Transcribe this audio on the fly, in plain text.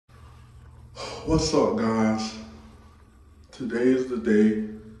What's up, guys? Today is the day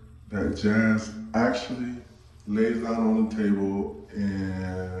that Jazz actually lays down on the table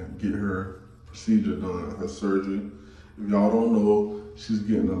and get her procedure done, her surgery. If y'all don't know, she's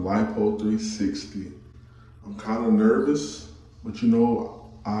getting a Lipo 360. I'm kind of nervous, but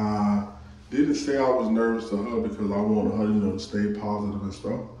I didn't say I was nervous to her because I wanted her, to stay positive and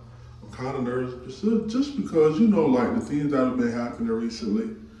stuff. I'm kind of nervous just because, like the things that have been happening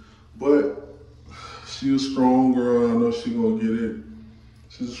recently. But she's a strong girl. I know she gonna get it.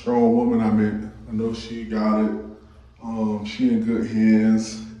 She's a strong woman. I know she got it. She in good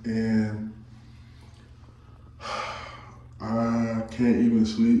hands, and I can't even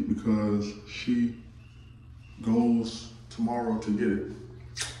sleep because she goes tomorrow to get it.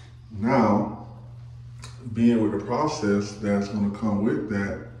 Now, being with the process that's gonna come with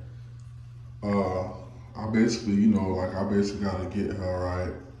that, I basically gotta get her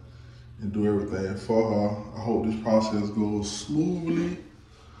right and do everything for her. I hope this process goes smoothly.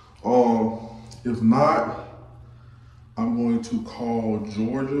 If not, I'm going to call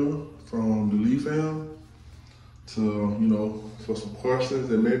Georgia from the Lee fam to, for some questions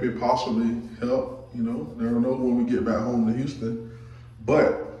and maybe possibly help, never know when we get back home to Houston.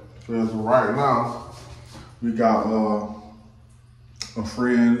 But for as of right now, we got a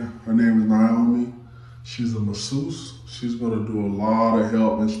friend, her name is Naomi. She's a masseuse. She's gonna do a lot of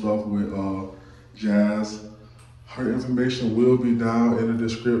help and stuff with Jazz. Her information will be down in the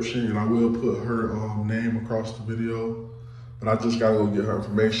description, and I will put her name across the video. But I just gotta go get her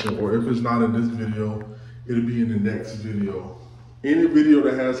information, or if it's not in this video, it'll be in the next video. Any video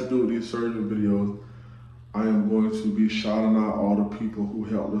that has to do with these surgery videos, I am going to be shouting out all the people who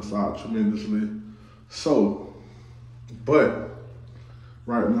helped us out tremendously. So, but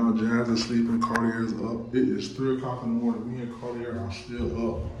right now, Jazz is sleeping, Cartier's up. It is 3 o'clock in the morning. Me and Cartier are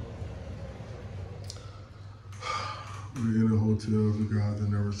still up. We're in the hotel. If you guys have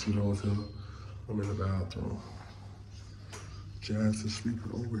never seen the hotel, I'm in the bathroom. Jazz is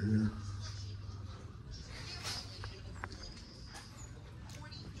sleeping over here.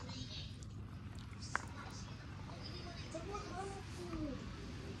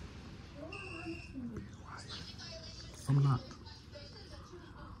 I'm not.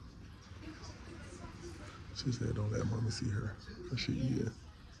 She said, don't let mommy see her, because she eating.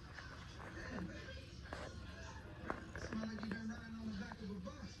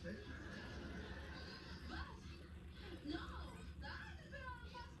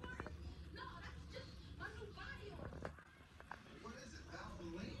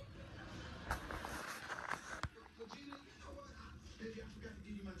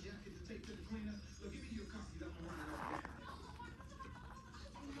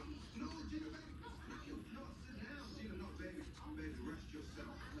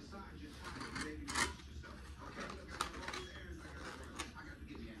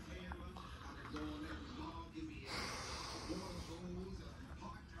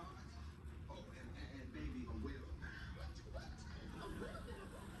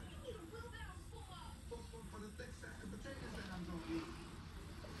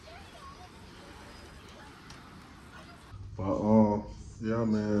 But yeah,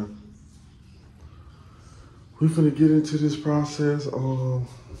 man, we finna get into this process. We're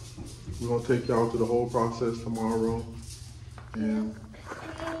gonna take y'all through the whole process tomorrow. And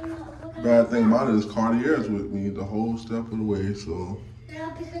bad thing about it is Cartier's with me the whole step of the way, so.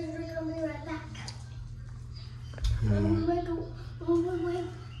 Yeah, because we're gonna be right back. Yeah. When we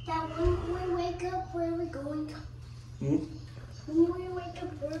wake up, where are we going? When we wake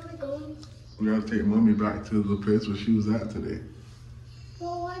up, where are we going? We gotta take mommy back to the place where she was at today.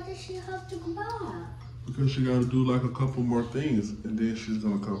 Well, why does she have to go back? Because she gotta do like a couple more things, and then she's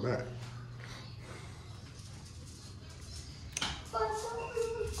gonna come back. But I thought we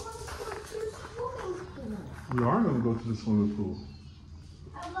were going to go to the swimming pool. We are gonna go to the swimming pool.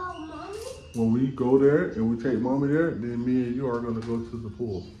 About mommy? When we go there and we take mommy there, then me and you are gonna go to the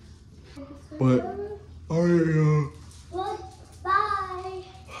pool. But, all right, y'all. Well, bye.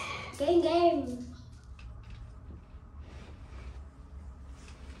 Game.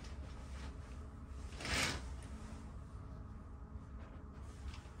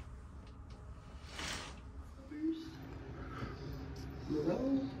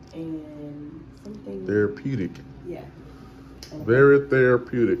 And something Therapeutic. Yeah. Very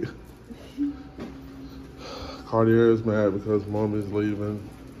therapeutic. Cartier is mad because mom is leaving.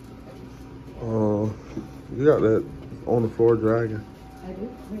 You got that on the floor dragging. I do.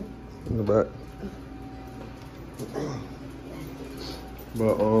 In the back.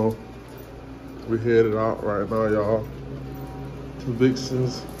 But we headed out right now, y'all, to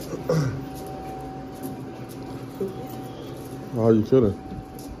Vixen's. How are you feeling?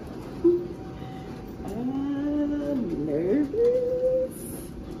 Nervous.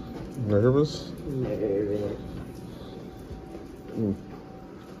 Nervous? Nervous.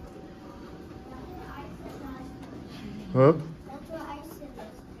 Huh? That's what I said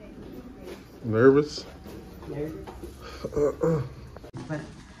yesterday. Nervous? Nervous. But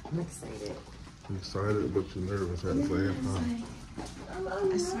I'm excited. You're excited, but you're nervous at the same time.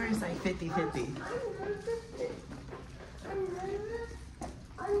 I swear it's like 50-50. I'm nervous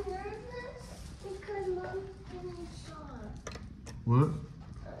because Mom didn't shot. What?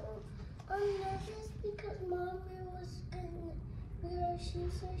 I'm nervous because Mom she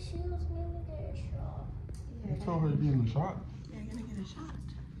said she was gonna get a shot. You told her you're getting a shot? You're gonna get a shot.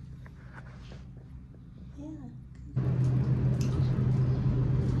 Yeah.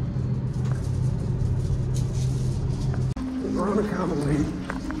 On account of me,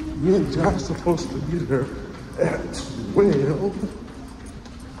 me and Josh supposed to be there at 12.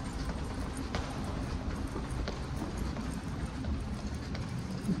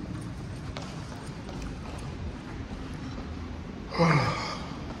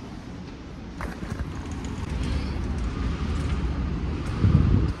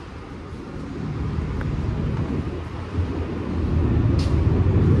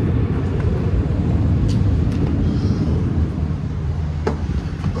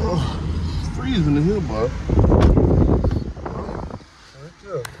 Freezing in here, bud. Right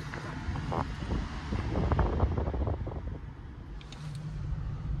there.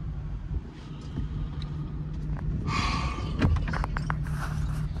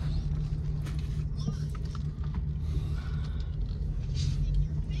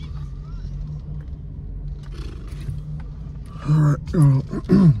 All right, y'all.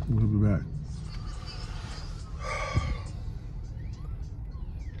 We'll be back.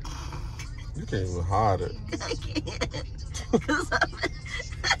 You can't even hide it. I can't. Because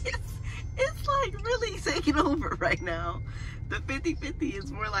it's like really taking over right now. The 50-50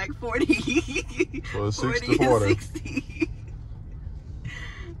 is more like 40. Well, it's 40 60-40. and 60.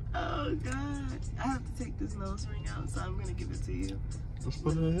 Oh God. I have to take this nose ring out, so I'm gonna give it to you. Just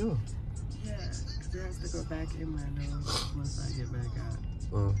put it in here. Yeah, because it has to go back in my nose once I get back out.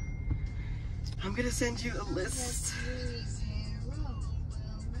 I'm gonna send you a list.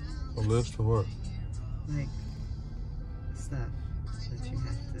 A list of what? Like stuff that you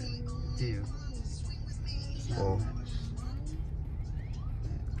have to do. It's not Oh. much.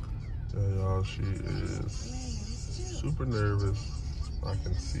 Yeah, y'all, she is super nervous. I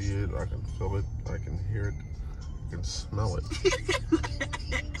can see it, I can feel it, I can hear it, I can smell it.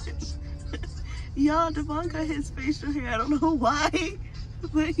 Y'all, Devon got his facial hair. I don't know why,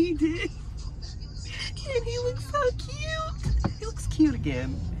 but he did. And he looks so cute. He looks cute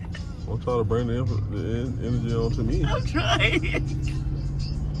again. I'm trying to bring the energy onto me. I'm trying.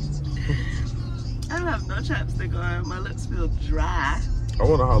 I don't have no chapstick on. My lips feel dry. I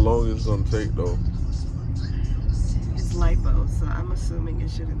wonder how long it's gonna take though. It's lipo, so I'm assuming it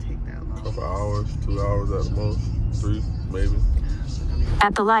shouldn't take that long. Couple hours, 2 hours at the most, 3 maybe.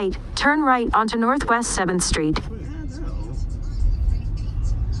 At the light, turn right onto Northwest 7th Street. Yeah, I know.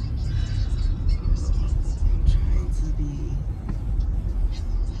 I'm trying to be...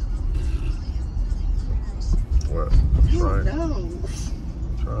 What? I don't know.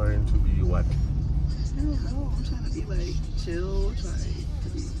 Trying to be what? I don't know. I'm trying to be like chill, trying to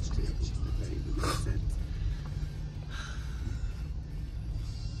be chill. If that even makes sense.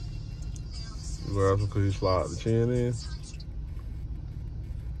 You gonna ask him could he slide the chin in?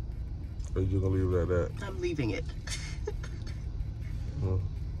 Or you gonna leave it at that? I'm leaving it. Hmm.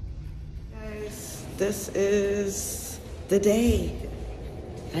 Guys, this is the day.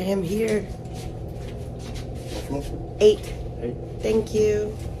 I am here. 8. Thank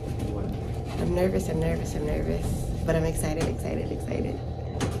you. I'm nervous, but I'm excited.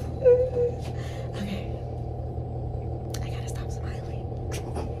 Okay. I gotta stop smiling.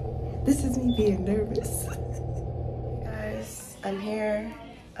 This is me being nervous. Guys, I'm here.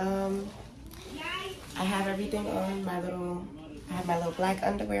 I have everything on I have my little black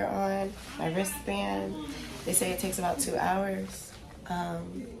underwear on, my wristband. They say it takes about 2 hours.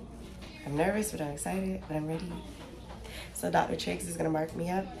 I'm nervous, but I'm excited, but I'm ready. So Dr. Triggs is gonna mark me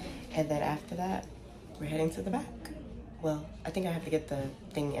up, and then after that, we're heading to the back. Well, I think I have to get the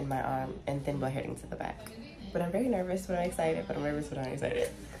thing in my arm, and then we're heading to the back. But I'm very nervous, but I'm excited, but I'm nervous, but I'm excited.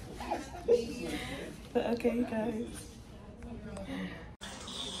 But okay, guys.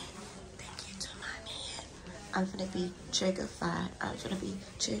 Thank you to my man. I'm gonna be trigger-fied.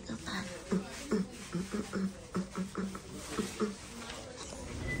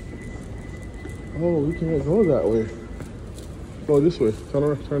 Oh, we can't go that way. Go this way.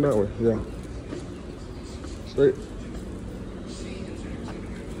 Turn that way. Yeah. Straight.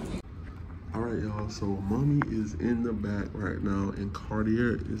 All right, y'all. So mommy is in the back right now, and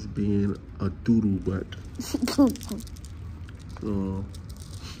Cartier is being a doodle butt. So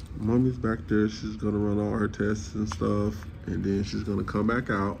mommy's back there. She's gonna run all her tests and stuff, and then she's gonna come back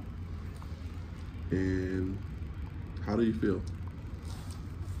out. And how do you feel?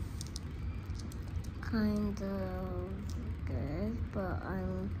 Kind of good, but I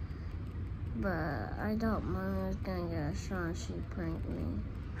thought Mom was gonna get a shot. She pranked me.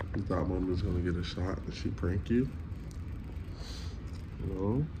 You thought Mom was gonna get a shot and she pranked you?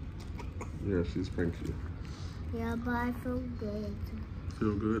 No? Yeah, she's pranked you. Yeah, but I feel good.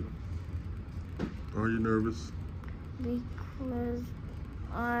 Feel good? Are you nervous? Because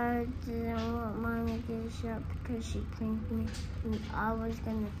I didn't want Mommy to get a shot because she pranked me. And I was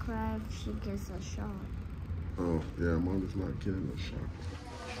gonna cry if she gets a shot. Oh, yeah, Mom is not getting a shot.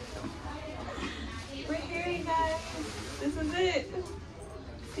 We're here, you guys. This is it.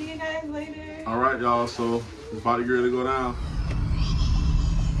 See you guys later. All right, y'all, so it's about to get ready to go down.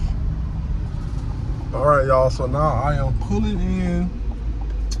 All right, y'all, so now I am pulling in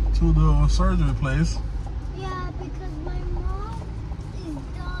to the surgery place. Yeah, because my mom is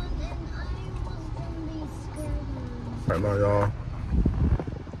done and I was gonna be scared. Right now, y'all,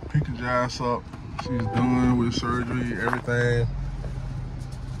 pick your ass up. She's done with surgery, everything.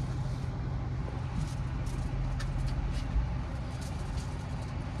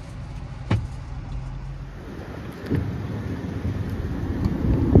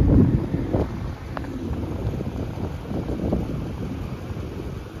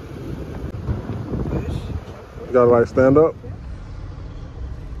 You gotta like stand up.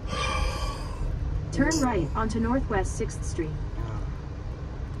 Turn right onto Northwest 6th Street.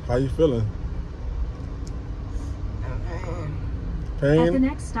 How you feeling? At the Pain?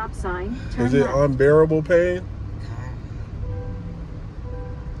 next stop sign, turn Is it left. unbearable pain?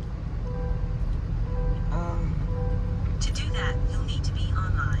 To do that, you'll need to be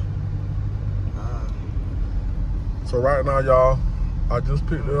online. So right now, y'all, I just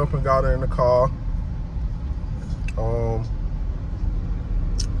picked her up and got her in the car.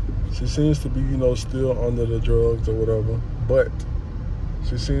 She seems to be, you know, still under the drugs or whatever, but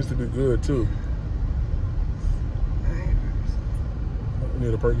she seems to be good too. I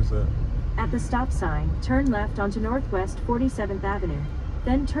need a Percocet. At the stop sign, turn left onto Northwest 47th Avenue.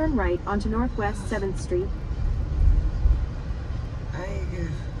 Then turn right onto Northwest 7th Street.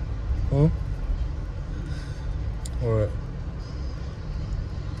 Huh? All right.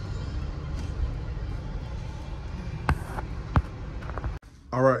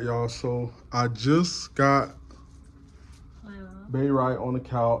 All right, y'all. So I just got Bay right on the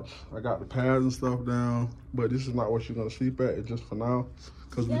couch. I got the pads and stuff down, but this is not what she's gonna sleep at. It's just for now,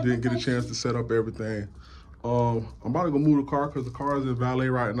 because we didn't get a chance to set up everything. I'm about to go move the car because the car is in valet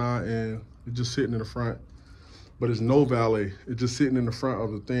right now and it's just sitting in the front. But it's no valet. It's just sitting in the front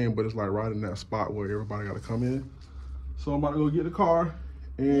of the thing, but it's like right in that spot where everybody got to come in. So I'm about to go get the car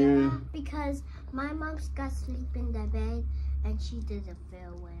and... Yeah, because my mom's got sleep in the bed and she doesn't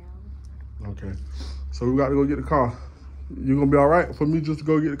feel well. Okay. So we got to go get the car. You gonna be all right for me just to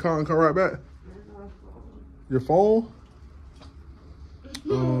go get the car and come right back? Your phone?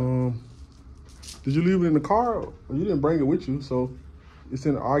 Did you leave it in the car? Or you didn't bring it with you, so it's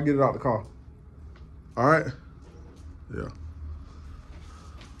in. I'll get it out the car. All right. Yeah.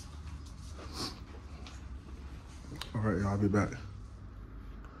 All right, y'all. I'll be back.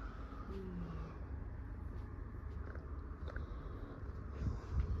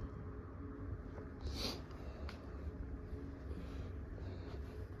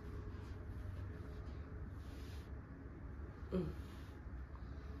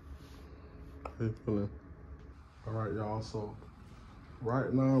 How you feeling? All right, y'all. So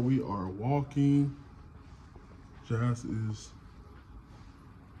right now we are walking. Jazz is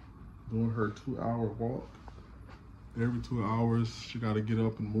doing her 2-hour walk. Every 2 hours, she got to get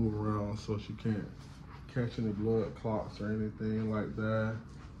up and move around so she can't catch any blood clots or anything like that.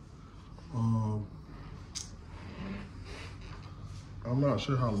 I'm not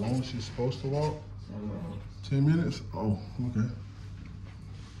sure how long she's supposed to walk. 10 minutes? Oh, okay.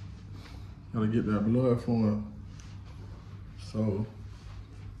 Gotta get that blood flowing. So.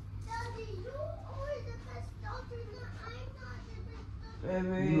 Daddy, you are the best doctor and I'm not the best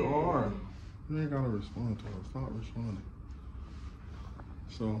doctor. You are. You ain't gotta respond to her. Stop responding.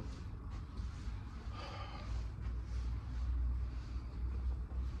 So.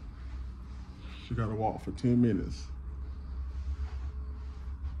 She gotta walk for 10 minutes.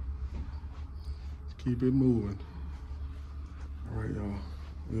 Let's keep it moving. right, y'all.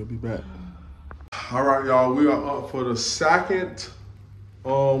 We'll be back. All right, y'all. We are up for the second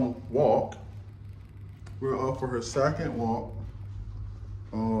walk. We're up for her second walk.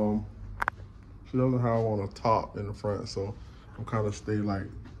 She doesn't have on a top in the front, so I'm kind of stay like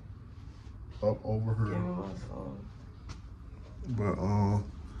up over her. But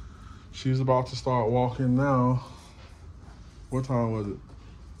she's about to start walking now. What time was it?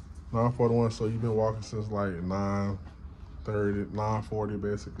 9:41. So you've been walking since like 9:30, 9:40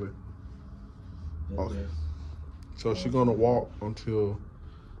 basically. Okay. So she's gonna walk until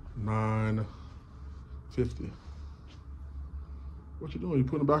 9:50. What you doing? You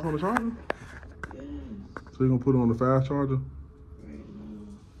putting it back on the charger? Yeah. So you're gonna put it on the fast charger? Right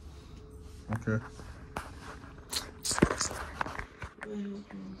now. Okay.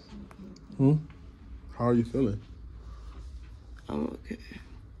 How are you feeling? I'm okay.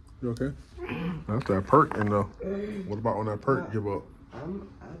 You okay? That's that perk, and what about when that perk give up? I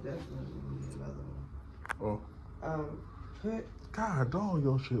definitely need another one. Oh. Put. God, dog,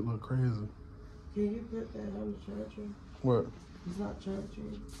 your shit look crazy. Can you put that on the charger? What? It's not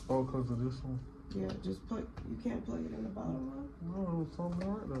charging. Oh, because of this one? Yeah, just plug. You can't plug it in the bottom one? No, it's something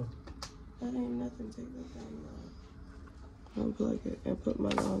right there. That ain't nothing. Take that thing out. Unplug it and put my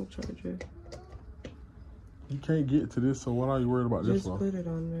long charger. You can't get to this, so what are you worried about this one? Just put it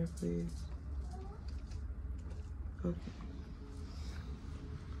on there, please. Okay.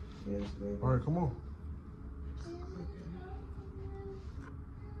 Yes, baby. All right, come on.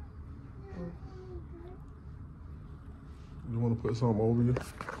 You want to put something over you?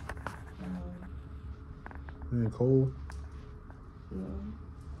 It ain't cold? No.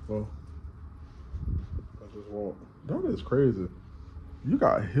 Oh. I just walk. That is crazy. You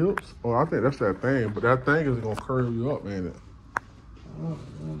got hips? Oh, I think that's that thing, but that thing is going to curve you up, ain't it? Oh,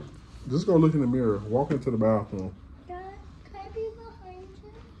 Just go look in the mirror. Walk into the bathroom. Dad, can I be behind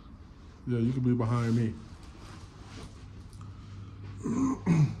you? Yeah, you can be behind me.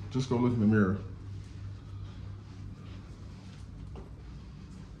 Just go look in the mirror.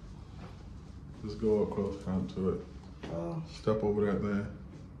 Just go up close, come to it. Oh. Step over that thing.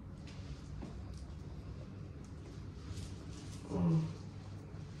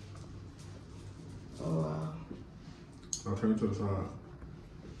 Oh, wow. Now turn to the side.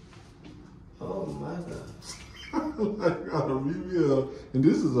 Oh, my God. And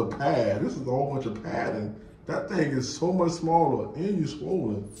this is a pad. This is a whole bunch of padding. That thing is so much smaller and you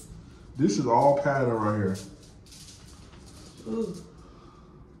swollen. This is all padding right here. Ooh.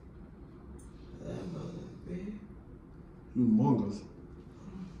 That mother big. Humongous.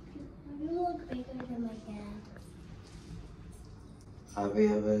 You look bigger than my dad. I'll be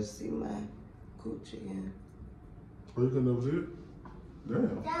able to see my coochie again. Oh, you can never see it?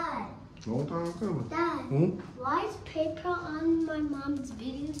 Damn. Dad. Long time coming. Dad. Why is paper on my mom's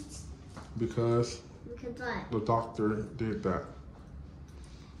videos? Because what? the doctor did that.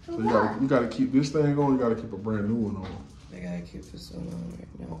 For So what? you gotta keep this thing on, you gotta keep a brand new one on. I gotta keep this one on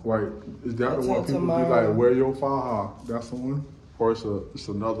right now. Like, is that the one Until people be tomorrow. like, wear your faja? That's the one? Or it's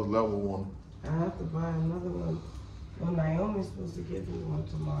another level one? I have to buy another one. Well, Naomi's supposed to give me one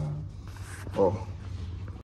tomorrow. Oh.